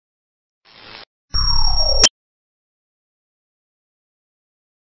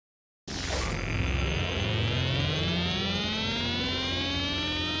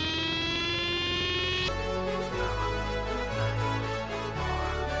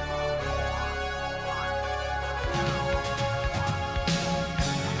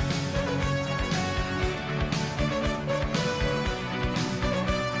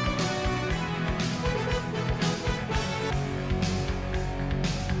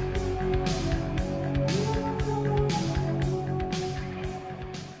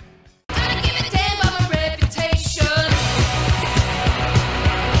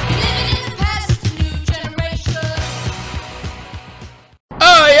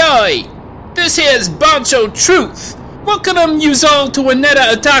Oi! This here's Bancho Truth. Welcome yous all to another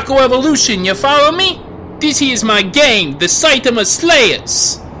Otaku evolution, you follow me? This here's my gang, the Saitama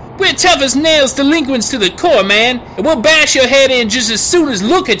Slayers. We're tough as nails delinquents to the core, man, and we'll bash your head in just as soon as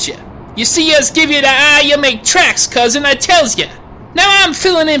look at you. You see us give you the eye, you make tracks, cousin, I tells ya. Now I'm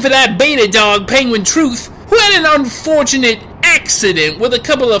filling in for that beta dog, Penguin Truth, who had an unfortunate accident with a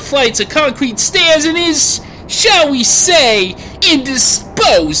couple of flights of concrete stairs and is, shall we say,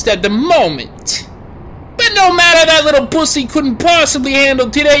 indisposed at the moment. But no matter, that little pussy couldn't possibly handle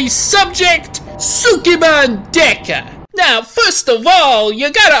today's subject, Sukeban Deka. Now, first of all,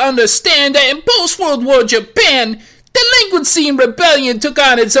 you gotta understand that in post-World War Japan, delinquency and rebellion took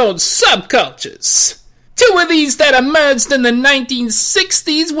on its own subcultures. Two of these that emerged in the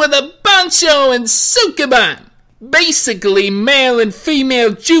 1960s were the Bancho and Sukeban. Basically, male and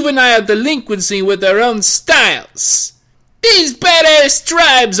female juvenile delinquency with their own styles. These badass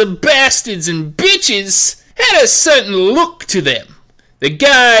tribes of bastards and bitches had a certain look to them. The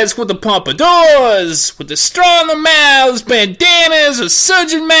guys with the pompadours, with the straw in their mouths, bandanas, a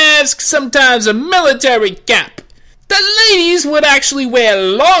surgeon mask, sometimes a military cap. The ladies would actually wear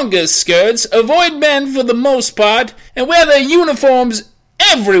longer skirts, avoid men for the most part, and wear their uniforms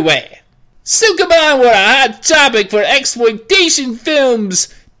everywhere. Sukeban were a hot topic for exploitation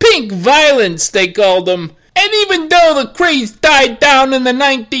films, pink violence they called them, and even though the craze died down in the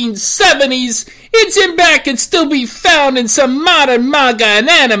 1970s, its impact can still be found in some modern manga and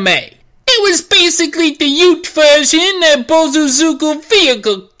anime. It was basically the youth version of Bozuzuku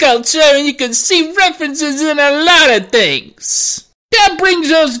vehicle culture, and you can see references in a lot of things. That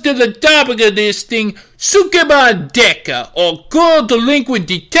brings us to the topic of this thing, Sukeban Deka, or Girl Delinquent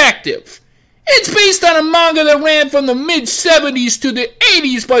Detective. It's based on a manga that ran from the mid-70s to the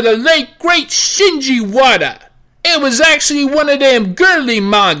 80s by the late great Shinji Wada. It was actually one of them girly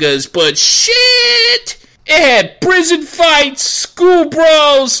mangas, but shit! It had prison fights, school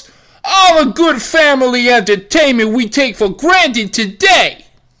brawls, all the good family entertainment we take for granted today.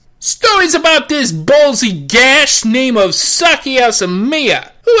 Stories about this ballsy gash named of Saki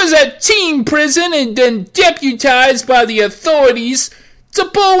Asamiya, who was at teen prison and then deputized by the authorities to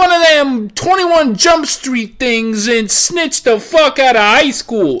pull one of them 21 Jump Street things and snitch the fuck out of high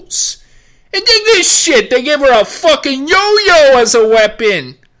schools. And dig this shit, they give her a fucking yo-yo as a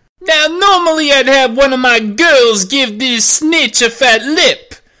weapon. Now normally I'd have one of my girls give this snitch a fat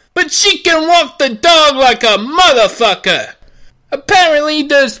lip, but she can walk the dog like a motherfucker. Apparently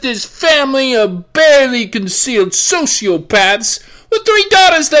there's this family of barely concealed sociopaths with 3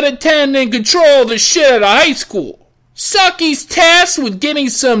 daughters that attend and control the shit out of high school. Saki's tasked with getting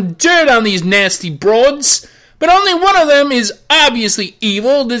some dirt on these nasty broads, but only one of them is obviously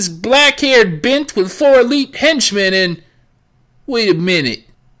evil, this black-haired bint with 4 elite henchmen and... Wait a minute.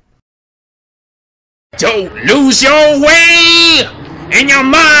 Don't lose your way! In your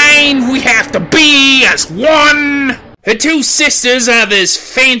mind, we have to be as one! Her 2 sisters are this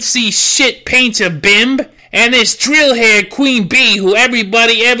fancy shit painter bimb, and this drill-haired queen bee who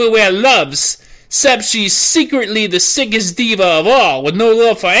everybody everywhere loves. Except she's secretly the sickest diva of all, with no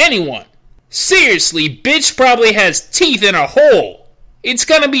love for anyone. Seriously, bitch probably has teeth in her hole. It's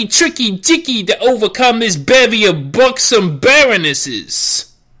gonna be tricky-dicky to overcome this bevy of buxom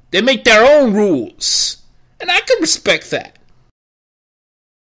baronesses. They make their own rules, and I can respect that.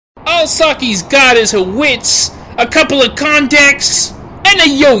 All Saki's got is her wits, a couple of contacts, and a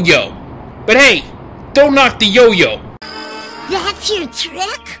yo-yo. But hey, don't knock the yo-yo. That's your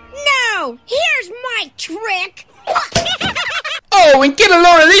trick? No! Here's my trick! Oh, and get a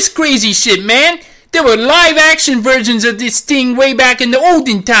load of this crazy shit, man! There were live-action versions of this thing way back in the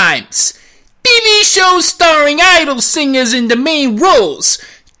olden times. TV shows starring idol singers in the main roles.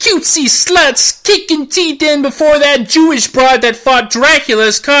 Cutesy sluts kicking teeth in before that Jewish broad that fought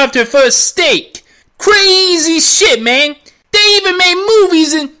Dracula's carved her first steak. Crazy shit, man! They even made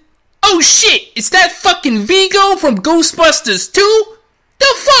movies and... Oh shit, is that fucking Vigo from Ghostbusters 2?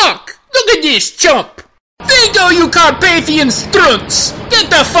 The fuck? Look at this chump! Vigo, you Carpathian strunts!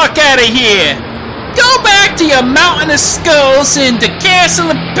 Get the fuck out of here! Go back to your mountain of skulls and the castle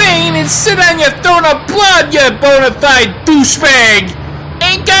of pain and sit on your throne of blood, you bona fide douchebag!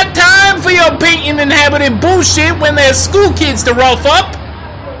 Ain't got time for your painting inhabited bullshit when there's school kids to rough up!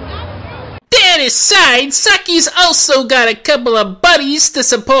 That aside, Saki's also got a couple of buddies to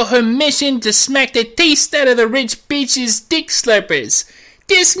support her mission to smack the taste out of the rich bitches' dick slurpers.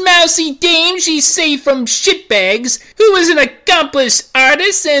 This mousy dame she's saved from shitbags, who is an accomplished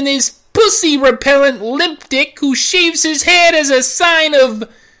artist, and this pussy-repellent limp dick who shaves his head as a sign of...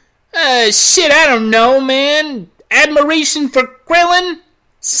 shit, I don't know, man. Admiration for Krillin?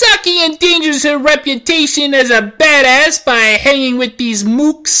 Saki endangers her reputation as a badass by hanging with these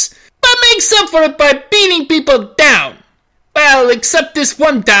mooks, but makes up for it by beating people down. Well, except this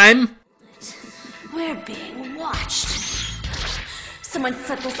one time. We're being watched. Someone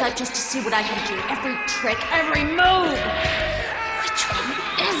set this up just to see what I can do. Every trick, every move. Which one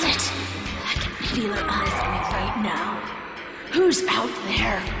is it? I can feel her eyes on me right now. Who's out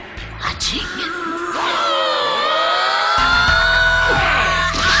there watching?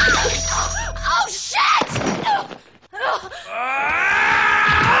 Oh, shit!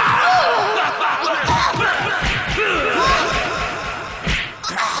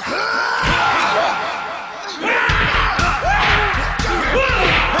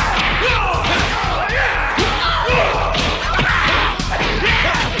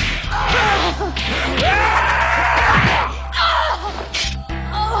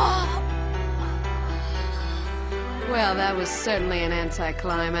 Well, that was certainly an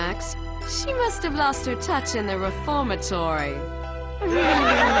anticlimax. She must have lost her touch in the reformatory.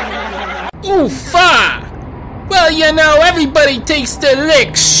 Oofa! Well, you know, everybody takes their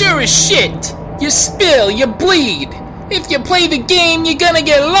licks, sure as shit. You spill, you bleed. If you play the game, you're gonna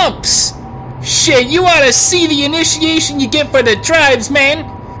get lumps. Shit, you ought to see the initiation you get for the tribes, man.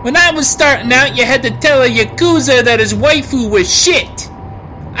 When I was starting out, you had to tell a Yakuza that his waifu was shit.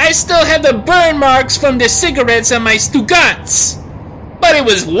 I still had the burn marks from the cigarettes on my Stugats. But it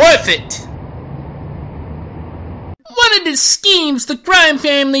was worth it. One of the schemes the crime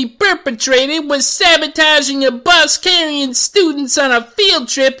family perpetrated was sabotaging a bus carrying students on a field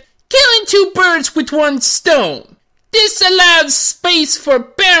trip, killing two birds with one stone. This allowed space for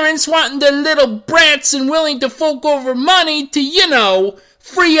parents wanting their little brats and willing to fork over money to, you know,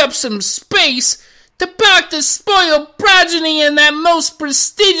 free up some space to park the spoiled progeny in that most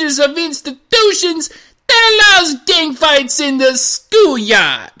prestigious of institutions that allows gang fights in the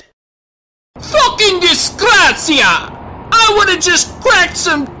schoolyard. Fucking disgrazia! I would've just cracked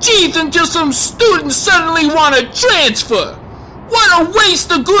some teeth until some students suddenly want to transfer. What a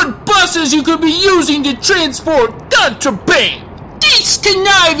waste of good buses you could be using to transport contraband. This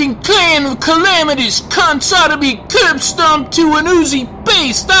conniving clan of calamitous cunts ought to be curb stomped to an Uzi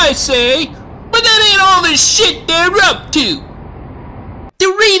paste, I say. But that ain't all the shit they're up to. The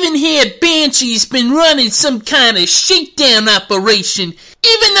raven-haired banshee's been running some kind of shakedown operation,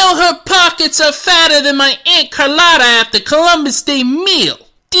 even though her pockets are fatter than my Aunt Carlotta after Columbus Day meal.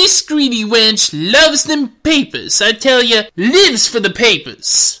 This greedy wench loves them papers, I tell ya, lives for the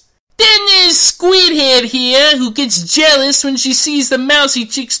papers. Then there's Squidhead here, who gets jealous when she sees the mousy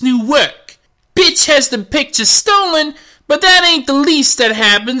chick's new work. Bitch has the picture stolen, but that ain't the least that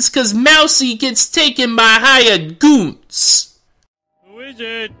happens, cause Mousy gets taken by hired goons. Who is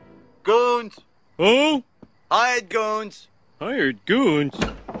it? Goons. Who? Hired goons. Hired goons?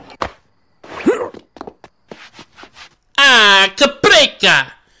 Ah,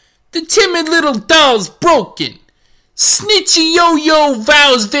 Capreca! The timid little doll's broken. Snitchy Yo-Yo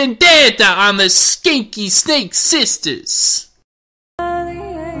vows vendetta on the skanky snake sisters.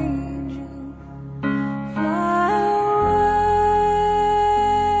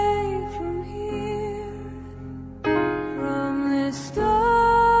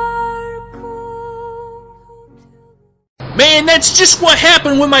 Man, that's just what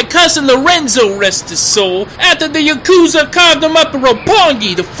happened with my cousin Lorenzo, rest his soul, after the Yakuza carved him up a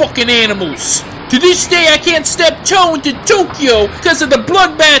roppongi, the fucking animals. To this day, I can't step toe into Tokyo because of the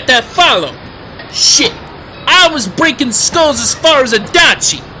bloodbath that followed. Shit, I was breaking skulls as far as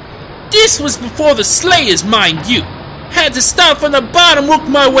Adachi. This was before the Slayers, mind you. Had to start from the bottom, work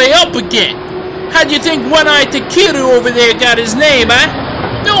my way up again. How'd you think One-Eye Takeru over there got his name,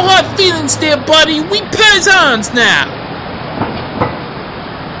 huh? No hard feelings there, buddy, we paisans now.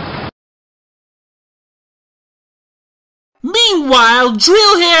 Meanwhile,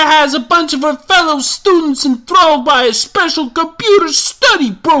 Drillhair has a bunch of her fellow students enthralled by a special computer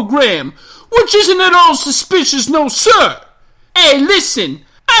study program, which isn't at all suspicious, no sir. Hey, listen,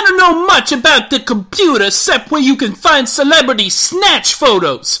 I don't know much about the computer except where you can find celebrity snatch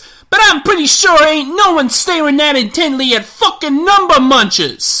photos, but I'm pretty sure ain't no one staring that intently at fucking number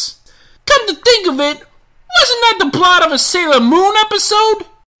munchers. Come to think of it, wasn't that the plot of a Sailor Moon episode?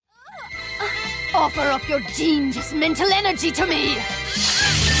 Offer up your genius mental energy to me!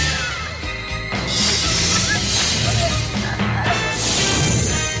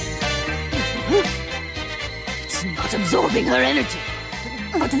 It's not absorbing her energy.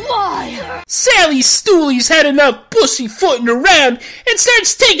 But why? Sally Stooley's had enough pussyfooting around and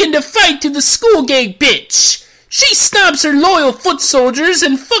starts taking the fight to the school gang bitch. She stomps her loyal foot soldiers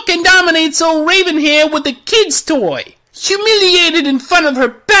and fucking dominates old Ravenhair with a kid's toy. Humiliated in front of her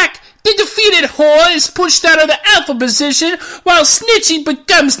back, the defeated whore is pushed out of the alpha position while Snitchy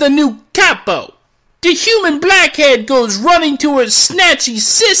becomes the new capo. The human blackhead goes running to her snatchy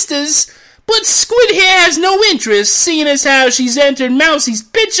sisters, but Squidhair has no interest, seeing as how she's entered Mousie's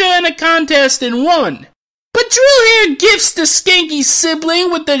picture in a contest and won. But Drillhair gifts the skanky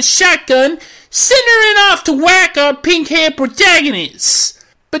sibling with the shotgun, sending her off to whack our pink-haired protagonist.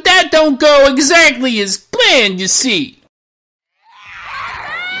 But that don't go exactly as planned, you see.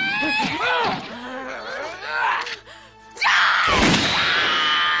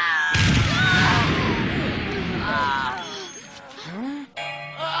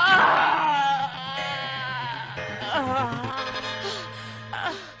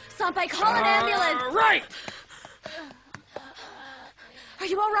 Senpai, call an ambulance! Right! Are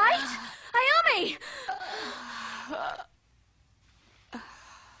you alright? Ayumi!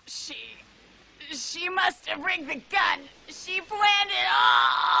 She must have rigged the gun. She planned it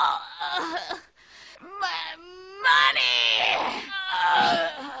all. Money!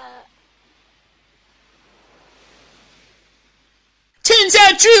 Turns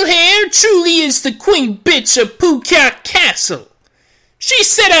out Drillhair truly is the queen bitch of Pukak Castle. She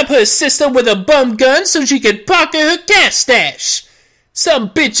set up her sister with a bum gun so she could pocket her gas stash. Some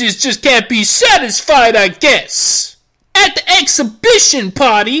bitches just can't be satisfied, I guess. At the exhibition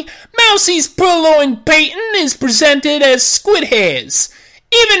party, Mousie's purloined Peyton is presented as Squidhair's.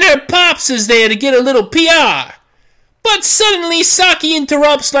 Even her pops is there to get a little PR. But suddenly Saki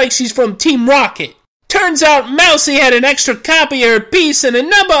interrupts like she's from Team Rocket. Turns out Mousie had an extra copy of her piece and a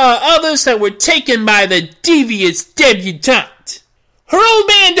number of others that were taken by the devious debutante. Her old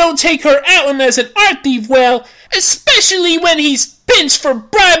man don't take her out as an art thief well, especially when he's pinched for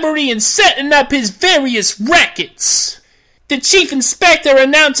bribery and setting up his various rackets. The chief inspector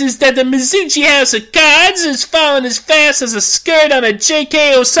announces that the Mizuchi House of Cards is falling as fast as a skirt on a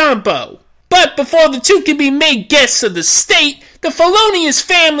JK Osampo. But before the two can be made guests of the state, the felonious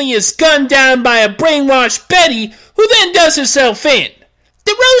family is gunned down by a brainwashed Betty, who then does herself in.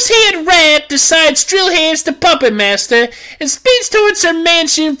 The rose-haired rat decides Drillhair's the puppet master and speeds towards her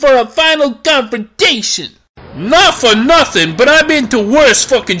mansion for a final confrontation. Not for nothing, but I've been to worse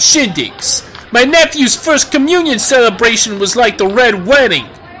fucking shindigs. My nephew's first communion celebration was like the Red Wedding.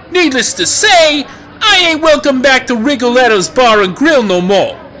 Needless to say, I ain't welcome back to Rigoletto's Bar and Grill no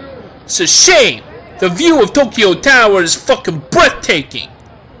more. It's a shame. The view of Tokyo Tower is fucking breathtaking.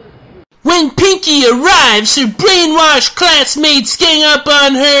 When Pinky arrives, her brainwashed classmates gang up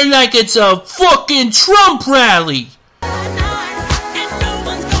on her like it's a fucking Trump rally.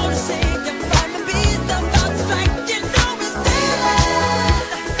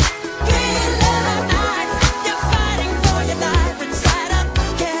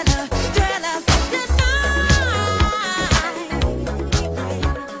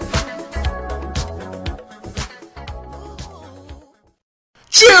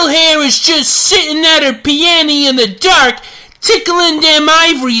 Drillhair is just sitting at her piano in the dark, tickling them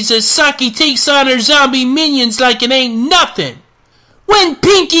ivories as Saki takes on her zombie minions like it ain't nothing. When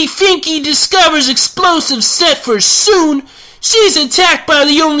Pinky Finky discovers explosives set for soon, she's attacked by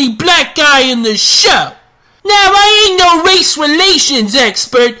the only black guy in the show. Now, I ain't no race relations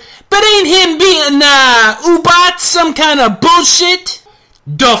expert, but ain't him being, Ubat some kind of bullshit?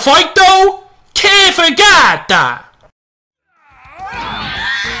 The fight though? Que fregata!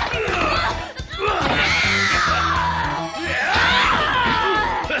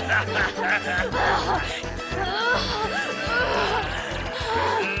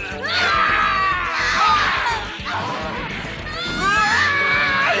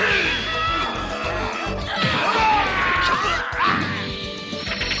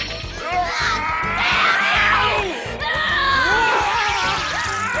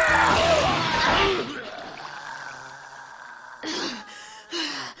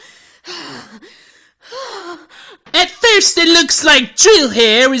 At first it looks like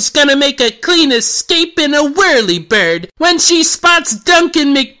Drillhair is gonna make a clean escape in a whirlybird when she spots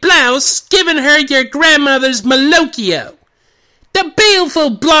Duncan McBlouse giving her your grandmother's Malocchio. The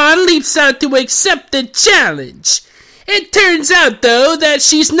baleful blonde leaps out to accept the challenge. It turns out though that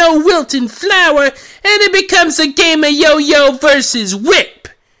she's no wilting flower and it becomes a game of yo-yo versus whip.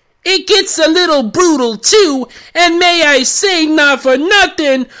 It gets a little brutal too, and may I say, not for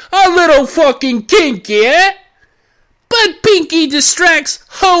nothing, a little fucking kinky, eh? But Pinky distracts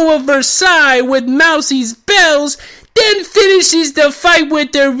Ho of Versailles with Mousie's bells, then finishes the fight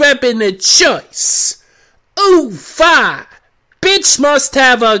with her weapon of choice. Ooh-fa! Bitch must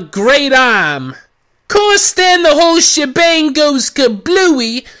have a great arm. Course then the whole shebang goes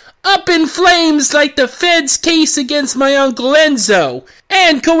kablooey, Up in flames like the Fed's case against my Uncle Enzo,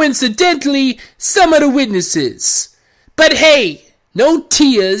 and coincidentally, some of the witnesses. But hey, no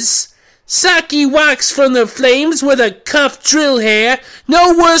tears. Saki walks from the flames with a cuffed drill hair,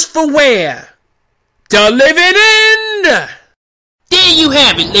 no worse for wear. Delivered in! There you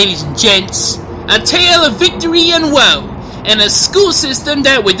have it, ladies and gents. A tale of victory and woe, and a school system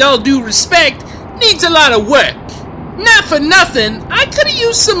that, with all due respect, needs a lot of work. Not for nothing, I could've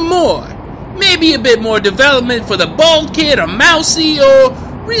used some more. Maybe a bit more development for the bald kid or Mousy or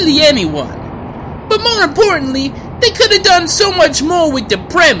really anyone. But more importantly, they could've done so much more with the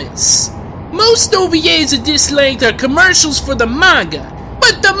premise. Most OVAs of this length are commercials for the manga,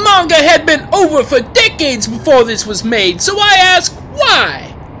 but the manga had been over for decades before this was made, so I ask,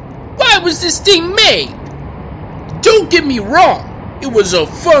 why? Why was this thing made? Don't get me wrong, it was a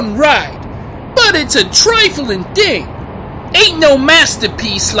fun ride, but it's a trifling thing. Ain't no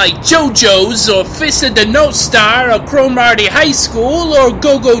masterpiece like JoJo's or Fist of the North Star or Cromartie High School or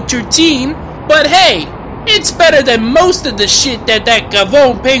Go-Go 13, but hey, it's better than most of the shit that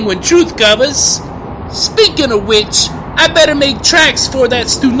Gavone Penguin Truth covers. Speaking of which, I better make tracks for that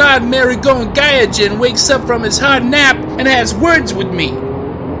Stunad Marigon Gaijin wakes up from his hard nap and has words with me.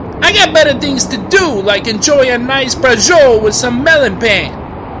 I got better things to do, like enjoy a nice brajol with some melon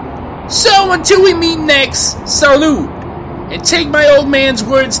pan. So until we meet next, salute, and take my old man's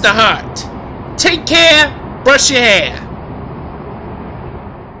words to heart. Take care, brush your hair.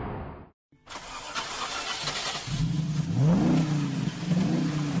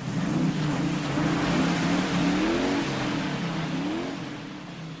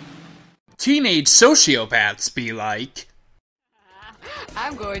 Teenage sociopaths be like.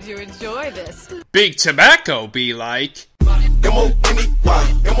 I'm going to enjoy this. Big tobacco be like.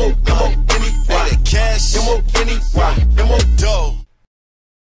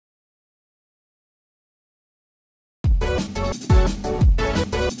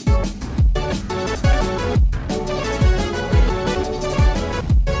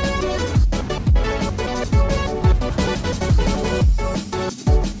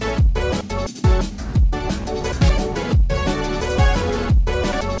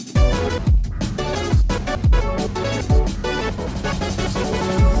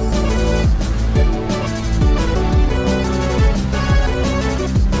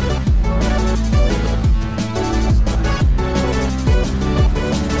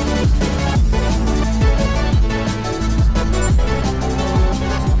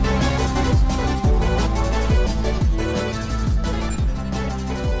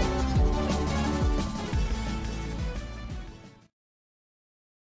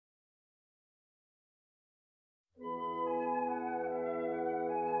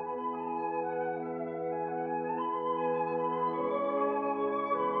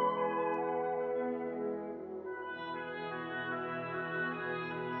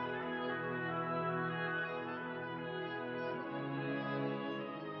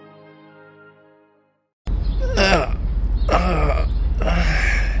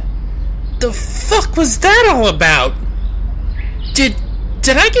 The fuck was that all about? Did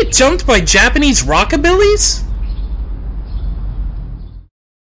I get jumped by Japanese rockabillys?